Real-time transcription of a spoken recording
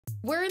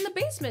We're in the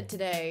basement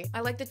today.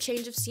 I like the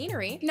change of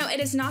scenery. No, it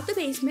is not the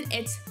basement,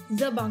 it's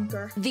the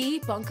bunker. The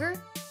bunker?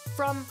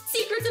 From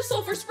Secrets of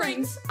Sulphur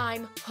Springs.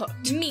 I'm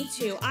hooked. Me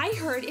too. I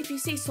heard if you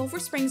say Sulphur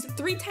Springs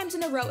 3 times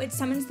in a row, it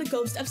summons the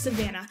ghost of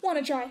Savannah.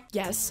 Wanna try?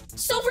 Yes.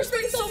 Sulphur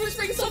Springs, Sulphur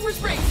Springs, Sulphur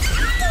Springs.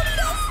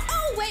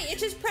 Oh wait,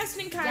 it's just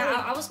Preston and Kyliegh.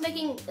 Yeah, I was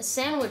making a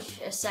sandwich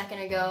a second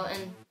ago,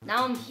 and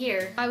now I'm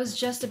here. I was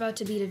just about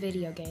to beat a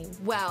video game.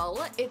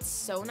 Well, it's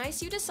so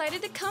nice you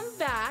decided to come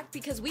back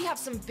because we have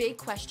some big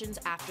questions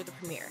after the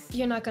premiere.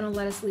 You're not gonna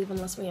let us leave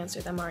unless we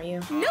answer them, are you?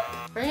 Nope.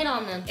 Bring it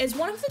on then. Is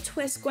one of the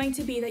twists going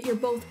to be that you're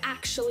both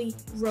actually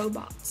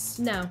robots?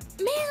 No. Man,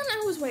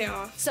 I was way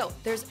off. So,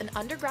 there's an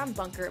underground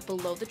bunker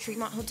below the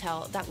Tremont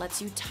Hotel that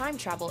lets you time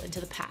travel into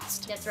the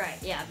past. That's right,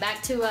 yeah,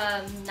 back to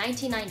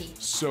 1990.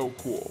 So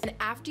cool. And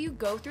after you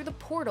go through the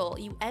portal,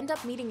 you end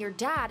up meeting your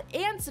dad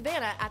and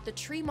Savannah at the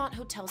Tremont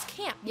Hotel's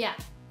camp. Yeah,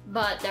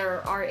 but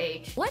they're our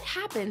age. What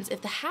happens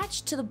if the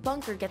hatch to the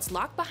bunker gets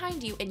locked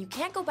behind you and you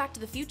can't go back to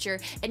the future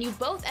and you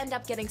both end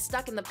up getting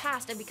stuck in the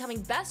past and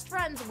becoming best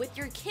friends with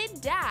your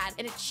kid dad,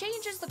 and it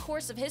changes the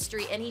course of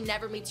history and he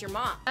never meets your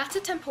mom? That's a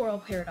temporal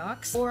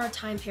paradox or a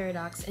time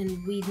paradox,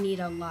 and we'd need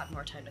a lot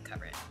more time to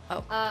cover it.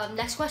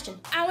 Next question.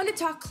 I want to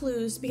talk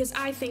clues because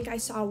I think I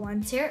saw one.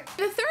 Let's hear it.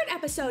 In the 3rd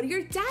episode,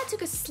 your dad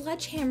took a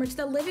sledgehammer to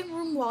the living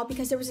room wall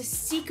because there was a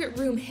secret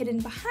room hidden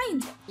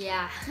behind it.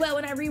 Yeah. Well,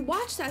 when I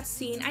rewatched that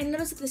scene, I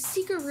noticed that the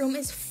secret room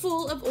is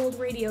full of old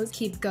radios.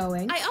 Keep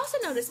going. I also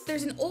noticed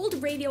there's an old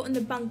radio in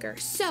the bunker,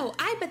 so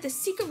I bet the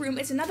secret room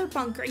is another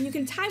bunker and you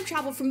can time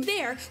travel from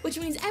there, which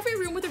means every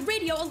room with a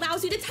radio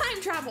allows you to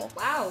time travel.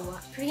 Wow,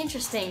 pretty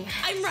interesting.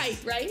 I'm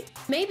right?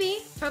 Maybe.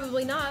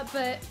 Probably not,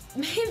 but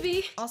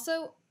maybe.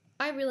 Also,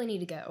 I really need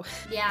to go.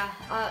 Yeah,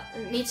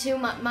 me too.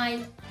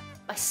 My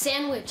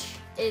sandwich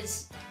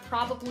is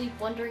probably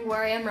wondering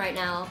where I am right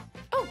now.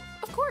 Oh,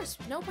 of course,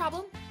 no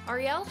problem.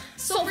 Ariel?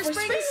 Sulphur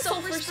Springs,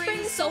 Sulphur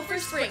Springs, Sulphur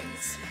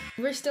Springs.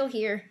 We're still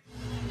here.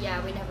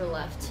 Yeah, we never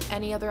left.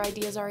 Any other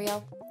ideas,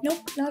 Ariel?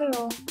 Nope, not at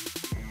all.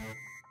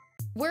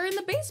 We're in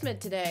the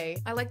basement today.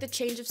 I like the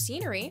change of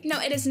scenery.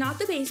 No, it is not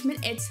the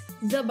basement, it's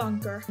the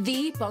bunker.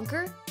 The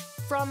bunker?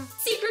 From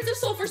Secrets of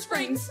Sulphur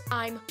Springs.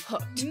 I'm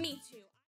hooked. Me too.